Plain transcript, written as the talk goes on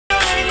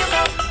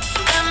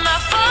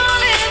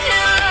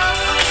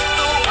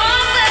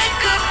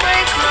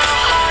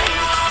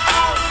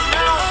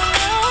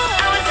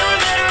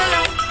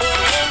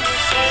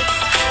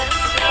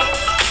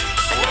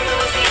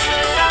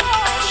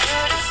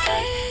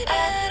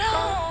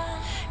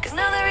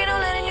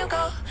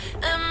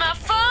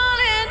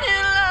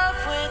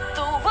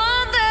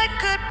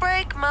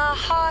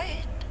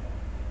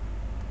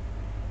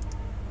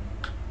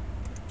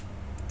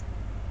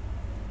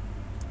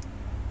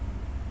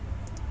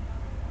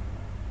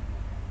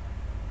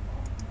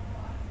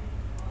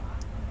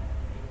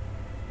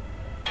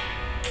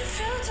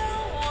you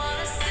don't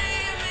wanna see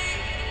me.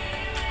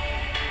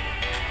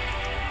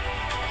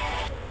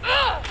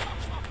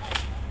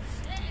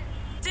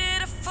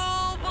 Did a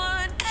full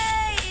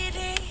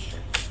 180,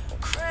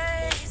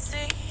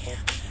 crazy,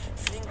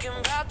 thinking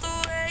about the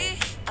way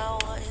I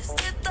was.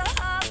 Did the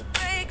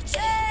heartbreak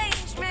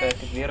change me?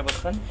 Kijk, ik weer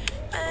begin.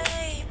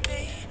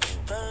 Maybe,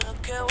 but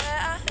look at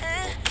where I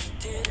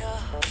ended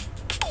up.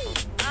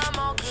 I'm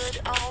all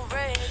good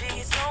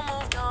already, so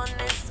moved on,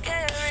 it's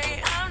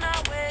scary. I'm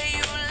not where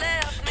you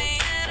left me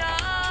at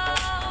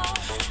all.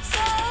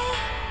 So,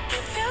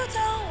 if you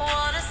don't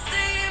wanna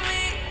see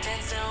me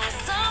dancing with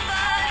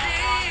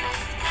somebody,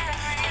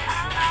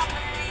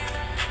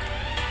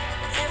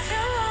 if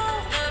you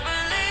wanna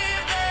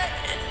believe that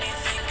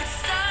anything could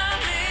stop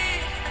me,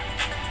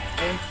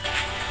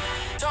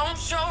 don't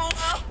show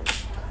up,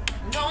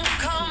 don't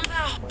come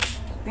out,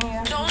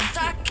 don't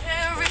start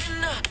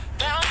caring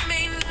about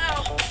me now.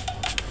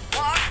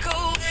 Walk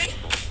away,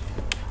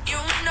 you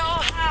know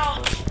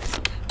how.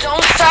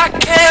 Don't start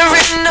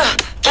caring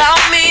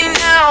about me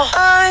now.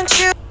 Aren't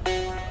you?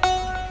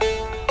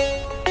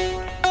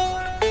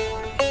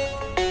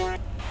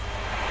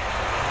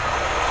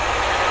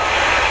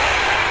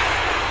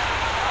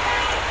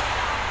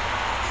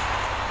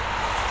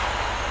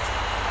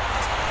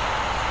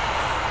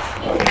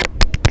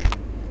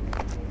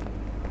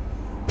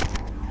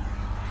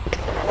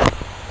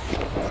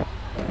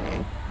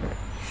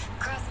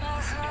 Cross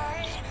my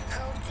heart,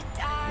 hope to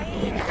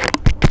die.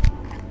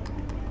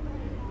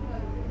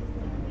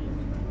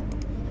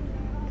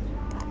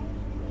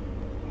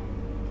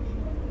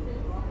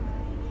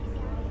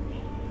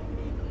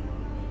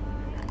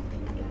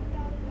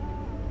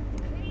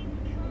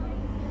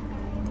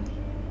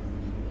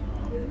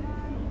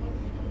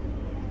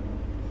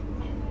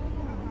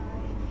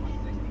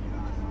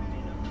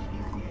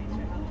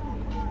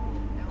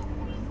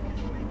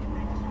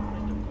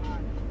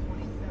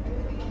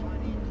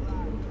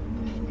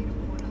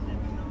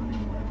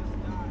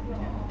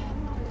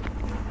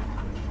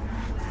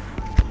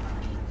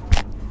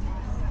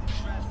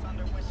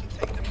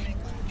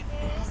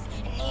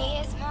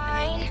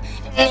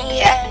 In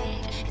the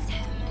end, it's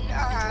him and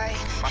I.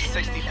 My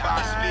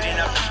 65 speeding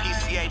up the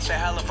PCH, a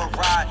hell of a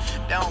ride.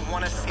 They don't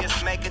wanna see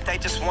us make it, they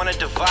just wanna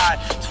divide.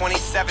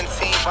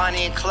 2017,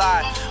 Bonnie and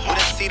Clyde.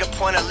 Wouldn't see the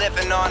point of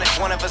living on if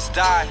one of us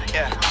died.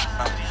 Yeah.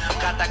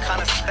 Got that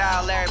kind of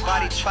style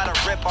everybody try to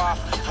rip off.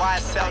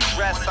 YSL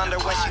dress under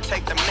when she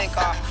take the mink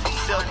off.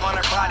 Silk on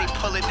her body,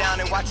 pull it down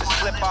and watch it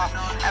slip off.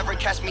 Ever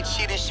catch me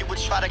cheating, she would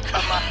try to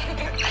cut my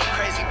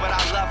crazy, but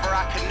I love her,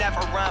 I could never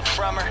run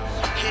from her.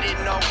 Hit it,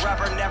 no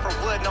rubber, never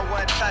would, no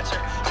one touch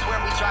her. Swear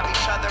we drive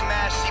each other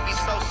mad, she be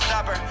so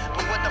stubborn.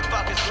 But what the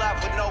fuck is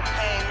love with no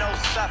pain, no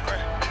suffer?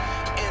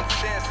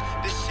 Incense,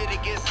 this shit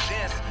it gets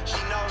dense. She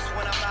knows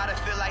when I'm out, I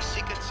feel like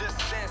she could just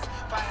sense.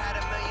 If I had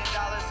 $1 million,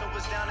 it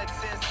was down to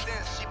 10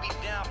 cents. She'd be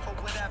down for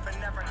whatever,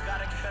 never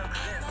gotta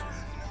convince.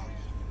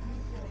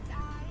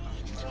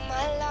 To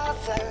my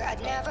lover,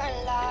 I'd never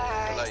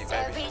lie.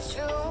 To be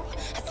true,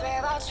 I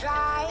swear I'll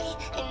try.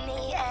 In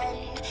the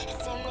end,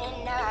 it's him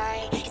and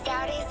I. He's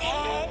out his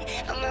head,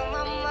 I'm in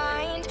my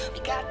mind. We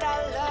got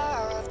that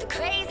love, the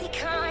crazy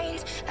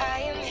kind.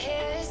 I am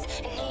his,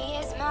 and he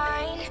is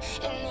mine.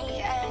 In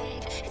the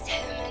end, it's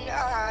him and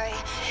I.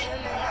 Him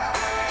and I.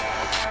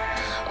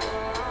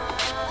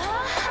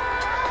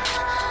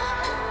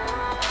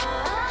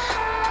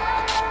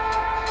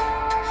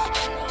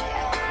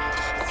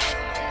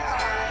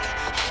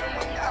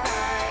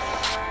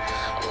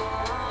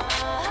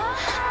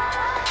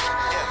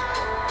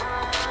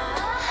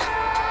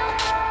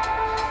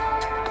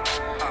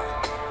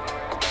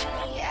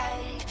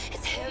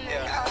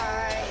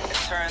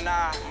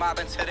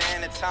 Mobbing to the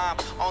end of time.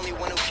 Only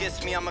one who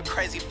gets me, I'm a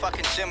crazy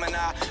fucking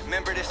Gemini.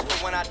 Remember this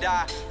for when I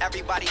die.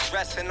 Everybody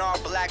dressed in all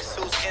black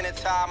suits in a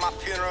tie. My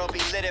funeral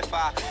be lit if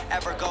I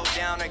ever go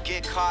down or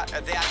get caught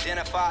or they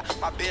identify.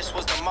 My bitch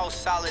was the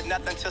most solid,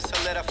 nothing to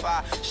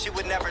solidify. She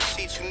would never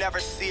cheat, you never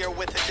see her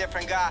with a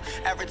different guy.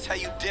 Ever tell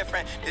you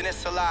different, then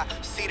it's a lie.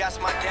 See, that's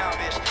my down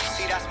bitch.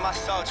 See, that's my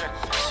soldier.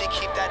 She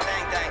keep that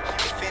thing.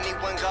 If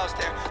anyone goes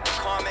there, the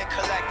calm and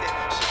collected.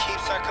 She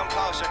keeps her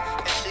composure,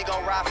 and she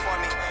gon' ride for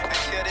me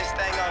until this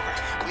thing over.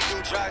 We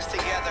do drugs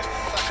together,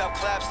 fuck up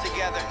clubs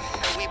together,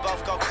 and we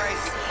both go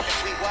crazy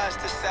if we was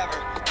to sever,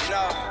 you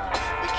know.